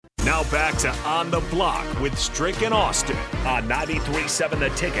Now back to On the Block with Strick and Austin on 93.7 The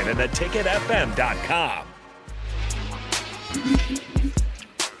Ticket and theticketfm.com.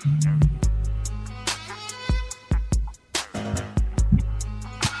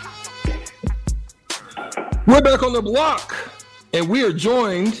 We're back on the block, and we are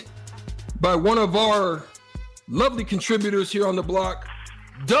joined by one of our lovely contributors here on the block,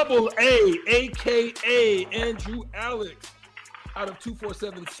 Double A, a.k.a. Andrew Alix, out of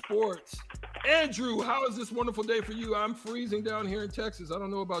 247 Sports. Andrew, how is this wonderful day for you? I'm freezing down here in Texas. I don't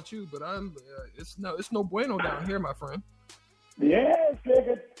know about you, but it's no bueno down here, my friend. Yeah,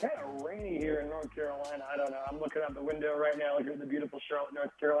 it's kind of rainy here in North Carolina. I don't know. I'm looking out the window right now, looking at the beautiful Charlotte,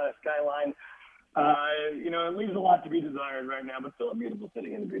 North Carolina skyline. It leaves a lot to be desired right now, but still a beautiful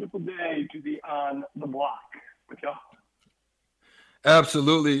city and a beautiful day to be on the block with y'all.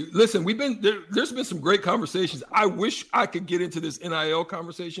 Absolutely. Listen, there's been some great conversations. I wish I could get into this NIL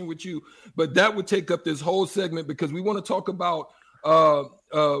conversation with you, but that would take up this whole segment because we want to talk about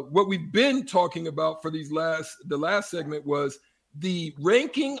what we've been talking about for the last segment was the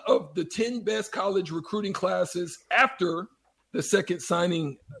ranking of the 10 best college recruiting classes after the second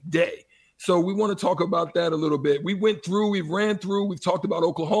signing day. So we want to talk about that a little bit. We've talked about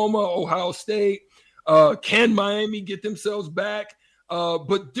Oklahoma, Ohio State. Can Miami get themselves back?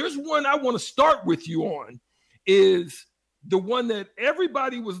 But there's one I want to start with you on, is the one that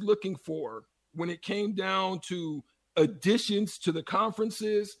everybody was looking for when it came down to additions to the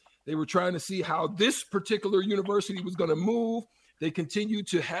conferences. They were trying to see how this particular university was going to move. They continue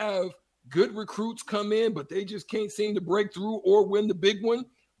to have good recruits come in, but they just can't seem to break through or win the big one.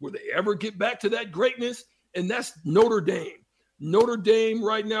 Will they ever get back to that greatness? And that's Notre Dame. Notre Dame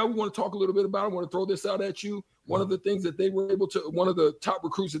right now, we want to talk a little bit about it. I want to throw this out at you. One of the things that one of the top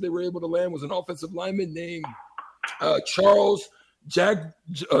recruits that they were able to land was an offensive lineman named Charles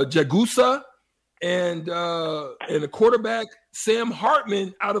Jagusa, and a quarterback, Sam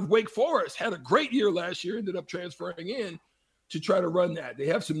Hartman, out of Wake Forest, had a great year last year, ended up transferring in to try to run that. They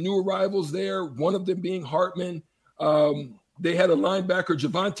have some new arrivals there, one of them being Hartman. They had a linebacker,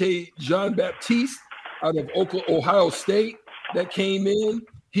 Javante Jean-Baptiste, out of Ohio State that came in.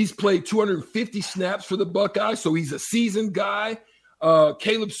 He's played 250 snaps for the Buckeyes, so he's a seasoned guy.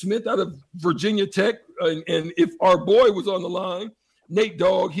 Caleb Smith out of Virginia Tech, and if our boy was on the line, Nate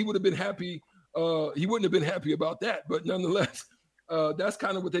Dogg, he would have been happy. He wouldn't have been happy about that, but nonetheless, that's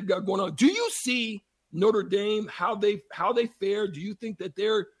kind of what they've got going on. Do you see Notre Dame, how they fare? Do you think that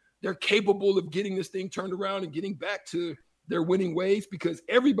they're capable of getting this thing turned around and getting back to their winning ways? Because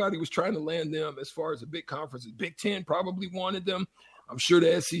everybody was trying to land them as far as the big conferences. Big Ten probably wanted them. I'm sure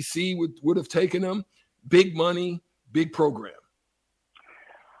the SEC would have taken them. Big money, big program.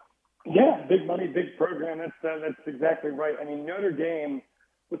 Yeah, big money, big program. That's exactly right. I mean, Notre Dame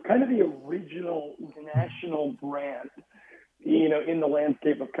was kind of the original national brand, in the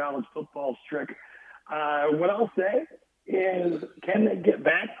landscape of college football, Strick. What I'll say is, can they get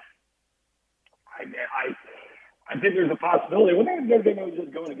back? I think there's a possibility. One thing Notre Dame was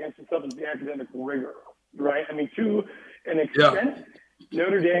just going against itself is the academic rigor, right? I mean, to an extent,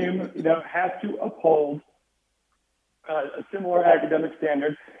 Notre Dame, has to uphold a similar academic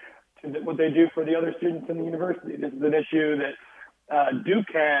standard to what they do for the other students in the university. This is an issue that Duke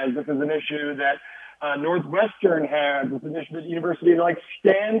has. This is an issue that Northwestern has. This is an issue that universities like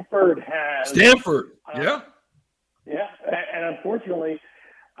Stanford has. Stanford, yeah. Yeah, and unfortunately,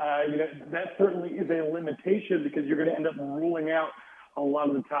 that certainly is a limitation because you're going to end up ruling out a lot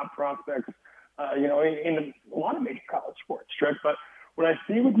of the top prospects, in a lot of major college sports, Strick. But what I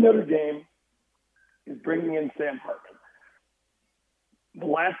see with Notre Dame is bringing in Sam Hartman. The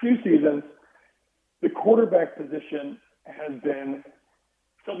last few seasons, the quarterback position has been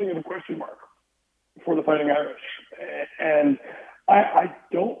something of a question mark for the Fighting Irish. And I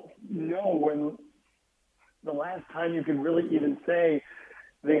don't know when the last time you can really even say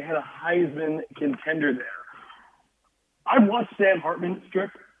they had a Heisman contender there. I've watched Sam Hartman,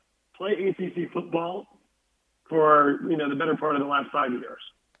 Strick, play ACC football for, the better part of the last 5 years.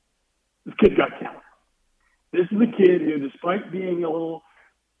 This kid got talent. This is a kid who, despite being a little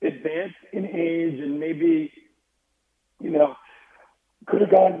advanced in age and maybe, could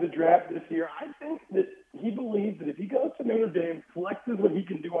have gone to the draft this year, I think that he believes that if he goes to Notre Dame, flexes what he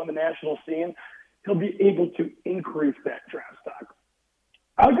can do on the national scene, he'll be able to increase that draft stock.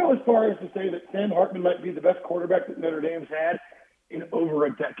 I'll go as far as to say that Sam Hartman might be the best quarterback that Notre Dame's had in over a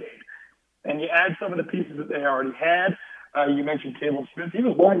decade. And you add some of the pieces that they already had. You mentioned Caleb Smith. He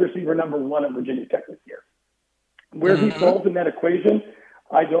was wide receiver number 1 at Virginia Tech this year. Where he falls in that equation,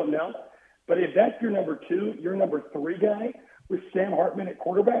 I don't know. But if that's your number 2, your number 3 guy with Sam Hartman at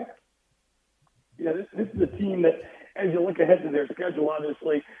quarterback, This is a team that, as you look ahead to their schedule,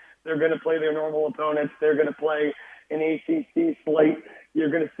 obviously they're going to play their normal opponents. They're going to play an ACC slate. You're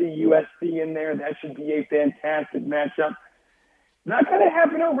going to see USC in there. That should be a fantastic matchup. Not going to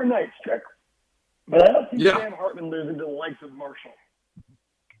happen overnight, Strick. But I don't see Sam Hartman losing to the likes of Marshall.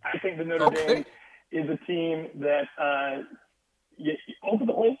 I think the Notre Dame is a team that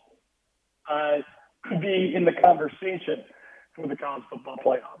ultimately could be in the conversation for the college football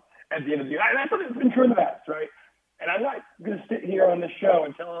playoff at the end of the year. And that's what it's been true in the past, right? And I'm not going to sit here on this show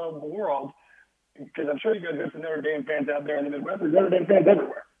and tell the world, because I'm sure you guys got some Notre Dame fans out there in the Midwest. There's Notre Dame fans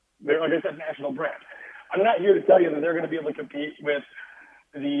everywhere. They're, like I said, national brand. I'm not here to tell you that they're going to be able to compete with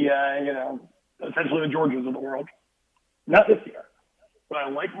the, essentially the Georgias of the world. Not this year. But I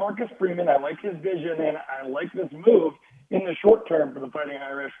like Marcus Freeman. I like his vision, and I like this move in the short term for the Fighting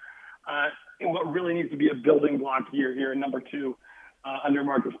Irish in what really needs to be a building block year here in number 2 under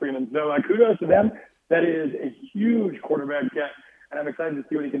Marcus Freeman. So kudos to them. That is a huge quarterback get, and I'm excited to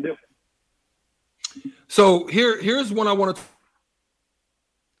see what he can do. So here's one I want to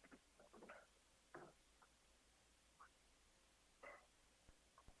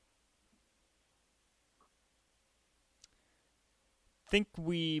think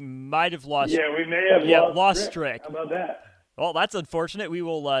we might have lost. Yeah, we may have lost Strick. How about that? Well, that's unfortunate. We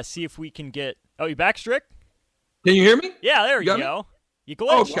will see if we can get. Oh, you back, Strick? Can you hear me? Yeah, there you go. You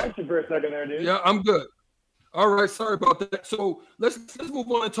glitched. Lost you for a second there, dude. Yeah, I'm good. All right, sorry about that. So let's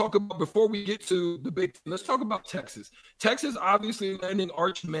move on and talk about, before we get to the Big Ten, let's talk about Texas. Texas obviously landing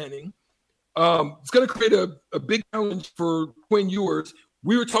Arch Manning. It's going to create a big challenge for Quinn Ewers.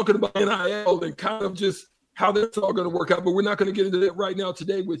 We were talking about NIL and kind of just how that's all going to work out, but we're not going to get into that right now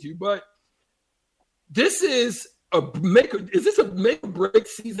today with you. But this is a make or break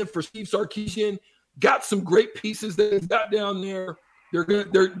season for Steve Sarkisian? Got some great pieces that he's got down there.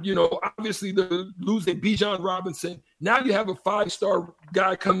 Obviously they're losing Bijan Robinson. Now you have a 5-star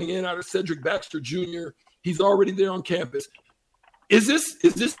guy coming in out of Cedric Baxter Jr. He's already there on campus. Is this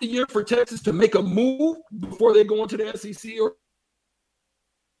the year for Texas to make a move before they go into the SEC? Or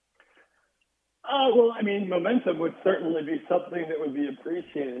well, I mean, momentum would certainly be something that would be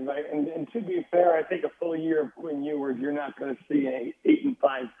appreciated, right? And to be fair, I think a full year of Quinn Ewers, you're not going to see an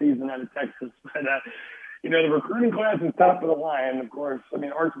 8-5 season out of Texas. But the recruiting class is top of the line. Of course, I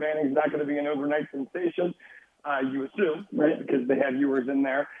mean, Arch Manning's not going to be an overnight sensation, you assume, right? Because they have Ewers in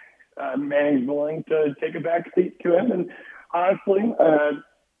there. Manning's willing to take a back seat to him. And honestly,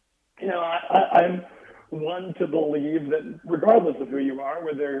 I'm one to believe that regardless of who you are,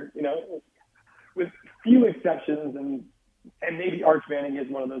 whether, with few exceptions, and maybe Arch Manning is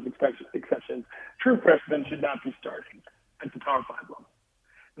one of those exceptions, true freshmen should not be starting at the Power 5 level.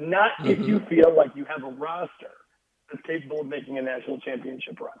 Not if you feel like you have a roster that's capable of making a national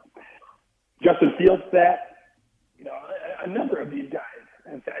championship run. Justin Fields, a number of these guys,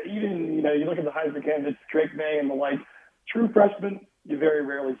 and even, you look at the Heisman candidates, Drake May and the like, true freshmen, you very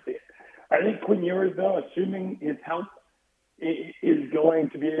rarely see it. I think Quinn Ewers, though, assuming his health, is going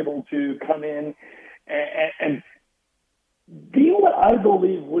to be able to come in and be what I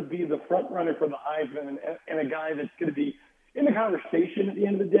believe would be the front runner for the Heisman and a guy that's going to be in the conversation at the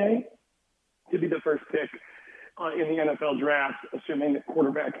end of the day to be the first pick in the NFL draft, assuming that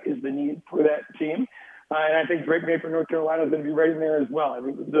quarterback is the need for that team. And I think Drake May for North Carolina is going to be right in there as well. I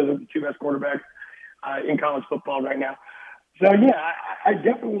think those are the two best quarterbacks in college football right now. So, yeah, I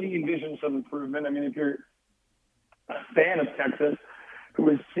definitely envision some improvement. I mean, if you're a fan of Texas who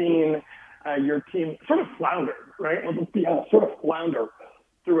has seen your team sort of flounder, right? Let's be honest, sort of flounder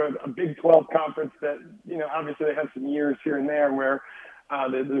through a Big 12 conference that, obviously they have some years here and there where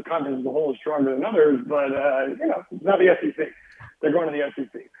the conference as a whole is stronger than others, but, it's not the SEC. They're going to the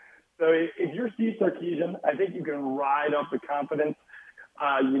SEC. So if you're Steve Sarkisian, I think you can ride up the confidence.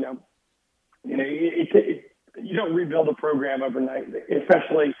 You don't rebuild a program overnight,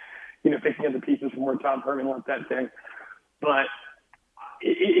 especially, picking up the pieces from where Tom Herman left that thing. But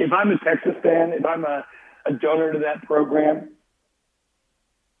if I'm a Texas fan, if I'm a donor to that program,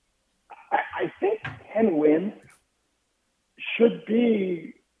 I think 10 wins should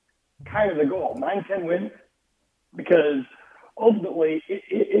be kind of the goal, 9-10 wins, because ultimately,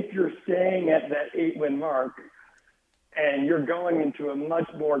 if you're staying at that 8-win mark and you're going into a much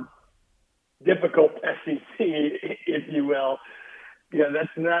more difficult SEC, if you will, that's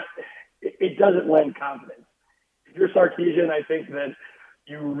not – it doesn't lend confidence. If you're Sarkisian, I think that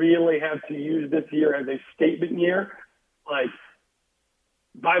you really have to use this year as a statement year. Like,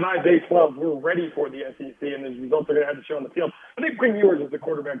 bye-bye Big 12, we're ready for the SEC, and the results are going to have to show on the field. I think Quinn Ewers is the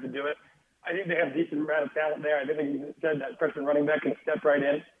quarterback to do it. I think they have a decent amount of talent there. I think you said that freshman running back can step right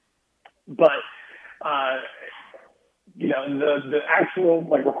in. But The actual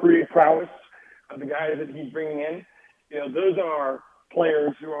like recruiting prowess of the guys that he's bringing in, those are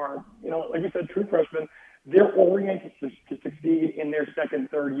players who are, like we said, true freshmen. They're oriented to succeed in their second,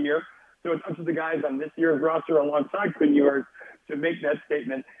 third year. So it's up to the guys on this year's roster alongside Quinn Ewers to make that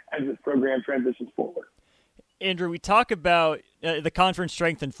statement as this program transitions forward. Andrew, we talk about the conference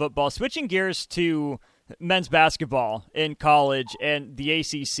strength in football. Switching gears to men's basketball in college and the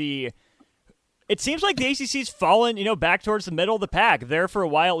ACC, it seems like the ACC's fallen, back towards the middle of the pack. There for a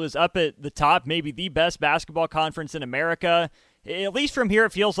while, it was up at the top, maybe the best basketball conference in America. At least from here,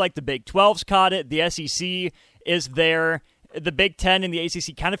 it feels like the Big 12's caught it. The SEC is there. The Big 10 and the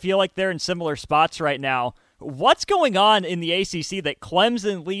ACC kind of feel like they're in similar spots right now. What's going on in the ACC that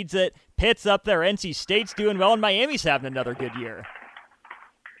Clemson leads it, Pitt's up there, NC State's doing well, and Miami's having another good year?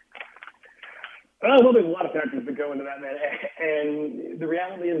 Well, there's a lot of factors that go into that, man. And the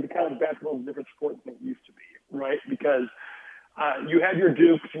reality is the college basketball is a different sport than it used to be, right? Because you have your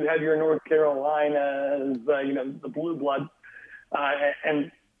Dukes, you have your North Carolinas, the blue blood.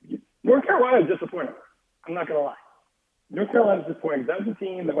 And North Carolina is disappointing. I'm not going to lie. North Carolina is disappointing. That was a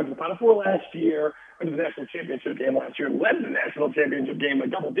team that went to the Final Four last year, went to the national championship game last year, led the national championship game by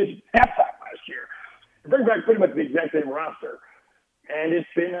double digits halftime last year. It brings back pretty much the exact same roster. And it's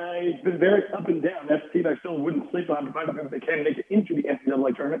been very up and down. That's a team I still wouldn't sleep on to find out if they can make it into the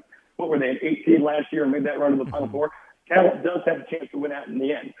NCAA tournament. What were they, an 8 seed last year and made that run to the Final Four? Talent does have a chance to win out in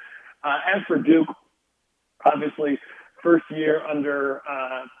the end. As for Duke, obviously, first year under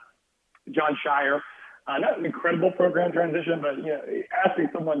John Shire. Not an incredible program transition, but asking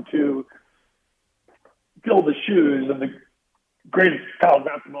someone to fill the shoes of the greatest college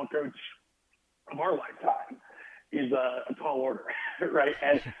basketball coach of our lifetime is a tall order, right?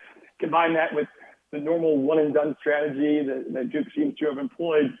 And combine that with the normal one-and-done strategy that Duke seems to have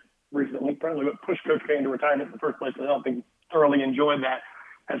employed recently, probably what pushed Coach K into retirement in the first place. I don't think he thoroughly enjoyed that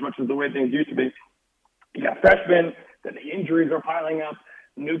as much as the way things used to be. You got freshmen, then the injuries are piling up.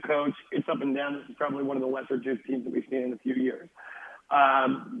 New coach, it's up and down. This is probably one of the lesser Duke teams that we've seen in a few years.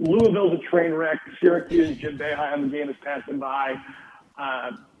 Louisville's a train wreck. Syracuse, Jim Boeheim, the game is passing by.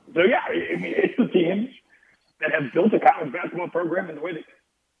 It's the teams that have built a college basketball program in the way that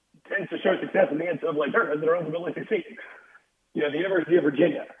tends to show success in the NCAA tournament that are ultimately succeeding. The University of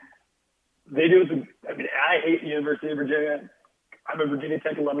Virginia, they do it. I hate the University of Virginia. I'm a Virginia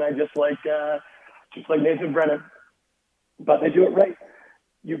Tech alumni, just like Nathan Brennan, but they do it right.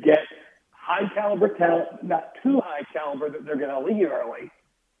 You get high caliber talent, not too high caliber that they're going to leave early.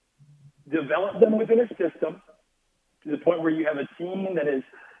 Develop them within a system to the point where you have a team that is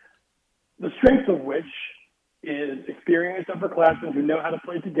the strength of which is experienced upperclassmen who know how to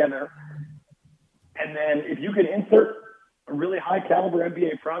play together. And then if you can insert a really high caliber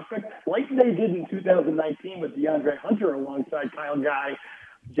NBA prospect, like they did in 2019 with DeAndre Hunter alongside Kyle Guy,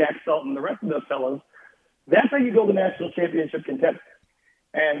 Jack Sultan, the rest of those fellows, that's how you build a national championship contender.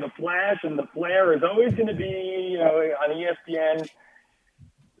 And the flash and the flare is always going to be, on ESPN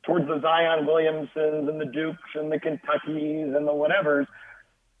towards the Zion Williamsons and the Dukes and the Kentuckys and the whatevers.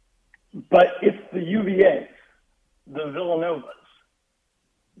 But it's the UVAs, the Villanovas,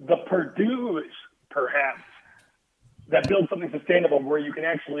 the Purdue's, perhaps, that build something sustainable where you can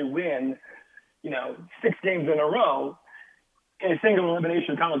actually win, 6 games in a row in a single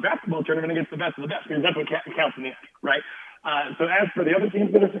elimination college basketball tournament against the best of the best, because that's what counts in the end, right? So as for the other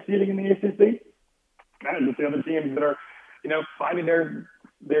teams that are succeeding in the ACC, kind of just the other teams that are, finding their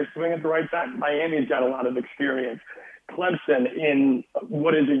swing at the right time. Miami's got a lot of experience. Clemson, in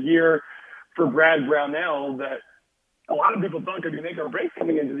what is a year for Brad Brownell that a lot of people thought could be make or break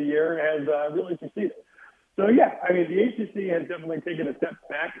coming into the year, has really succeeded. So, the ACC has definitely taken a step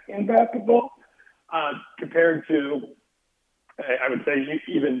back in basketball compared to, I would say,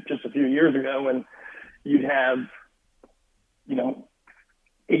 even just a few years ago when you'd have,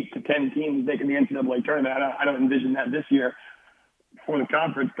 8 to 10 teams making the NCAA tournament. I don't envision that this year for the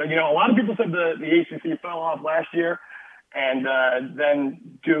conference. But, a lot of people said the ACC fell off last year, and then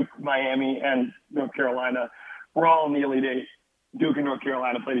Duke, Miami, and North Carolina were all in the Elite Eight. Duke and North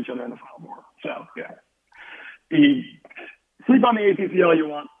Carolina played each other in the Final Four. So, sleep on the ACC all you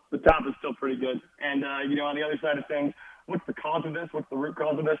want. The top is still pretty good. And, on the other side of things, what's the cause of this? What's the root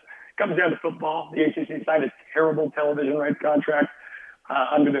cause of this? It comes down to football. The ACC signed a terrible television rights contract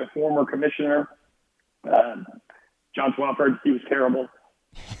under their former commissioner, John Swafford. He was terrible.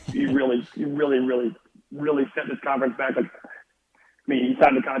 He really set this conference back. He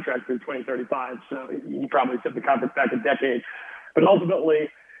signed the contract through 2035, so he probably set the conference back a decade. But ultimately,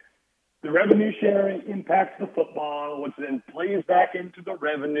 the revenue sharing impacts the football, which then plays back into the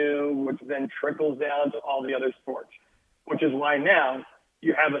revenue, which then trickles down to all the other sports, which is why now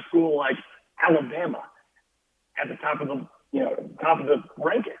you have a school like Alabama at the top of the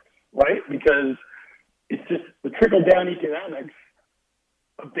rankings, right? Because it's just the trickle down economics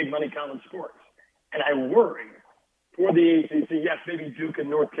of big money college sports. And I worry for the ACC, yes, maybe Duke and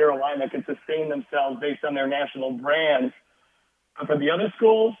North Carolina can sustain themselves based on their national brands. But for the other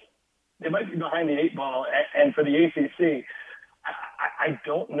schools, they might be behind the eight ball. And for the ACC, I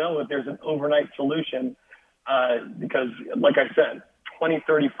don't know if there's an overnight solution because, like I said,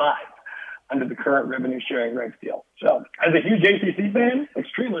 2035 under the current revenue sharing rights deal. So as a huge ACC fan,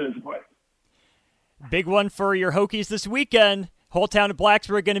 extremely disappointed. Big one for your Hokies this weekend. Whole town of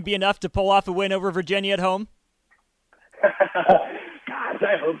Blacksburg going to be enough to pull off a win over Virginia at home? Gosh,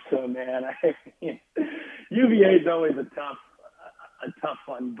 I hope so, man. UVA is always a tough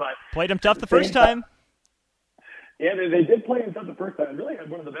one, but played them tough the first time. Yeah, they did play them tough the first time. Really had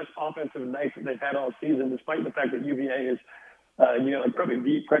one of the best offensive nights that they've had all season, despite the fact that UVA is, probably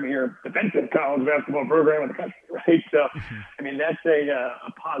the premier defensive college basketball program in the country, right? So, I mean, that's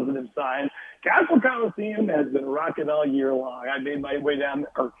a positive sign. Castle Coliseum has been rocking all year long. I made my way down,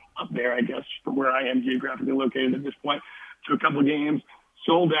 or up there, I guess, from where I am geographically located at this point, to a couple of games.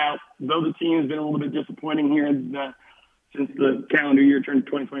 Sold out, though the team has been a little bit disappointing here since the calendar year turned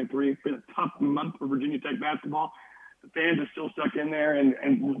 2023. It's been a tough month for Virginia Tech basketball. The fans are still stuck in there.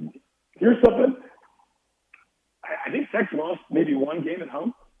 And here's something. I think Tech's lost maybe one game at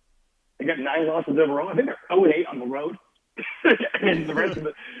home. They got 9 losses overall. I think they're 0-8 on the road. And the rest of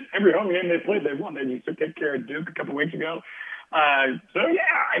every home game they played, they won. They just took care of Duke a couple weeks ago. So, yeah,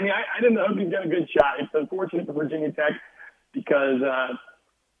 I mean, I didn't know if he's got a good shot. It's unfortunate for Virginia Tech because,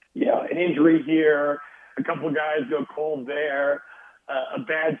 an injury here, a couple of guys go cold there, a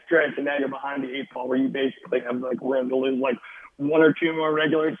bad stretch, and now you're behind the eight ball where you basically have room to lose 1 or 2 more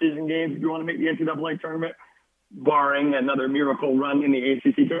regular season games if you want to make the NCAA tournament, barring another miracle run in the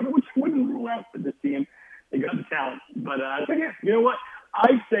ACC tournament, which I wouldn't rule out for this team. They got the talent. But, yeah, you know what?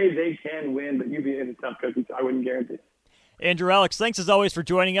 I say they can win, but UVA is a tough cookie, so I wouldn't guarantee it. Andrew, Alix, thanks as always for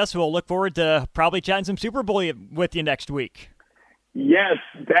joining us. We'll look forward to probably chatting some Super Bowl with you next week. Yes,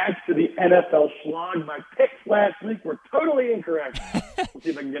 back to the NFL slog. My picks last week were totally incorrect. We'll see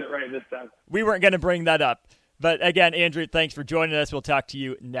if I can get it right this time. We weren't going to bring that up. But again, Andrew, thanks for joining us. We'll talk to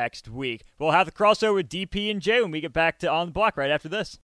you next week. We'll have the crossover with DP and Jay when we get back to On the Block right after this.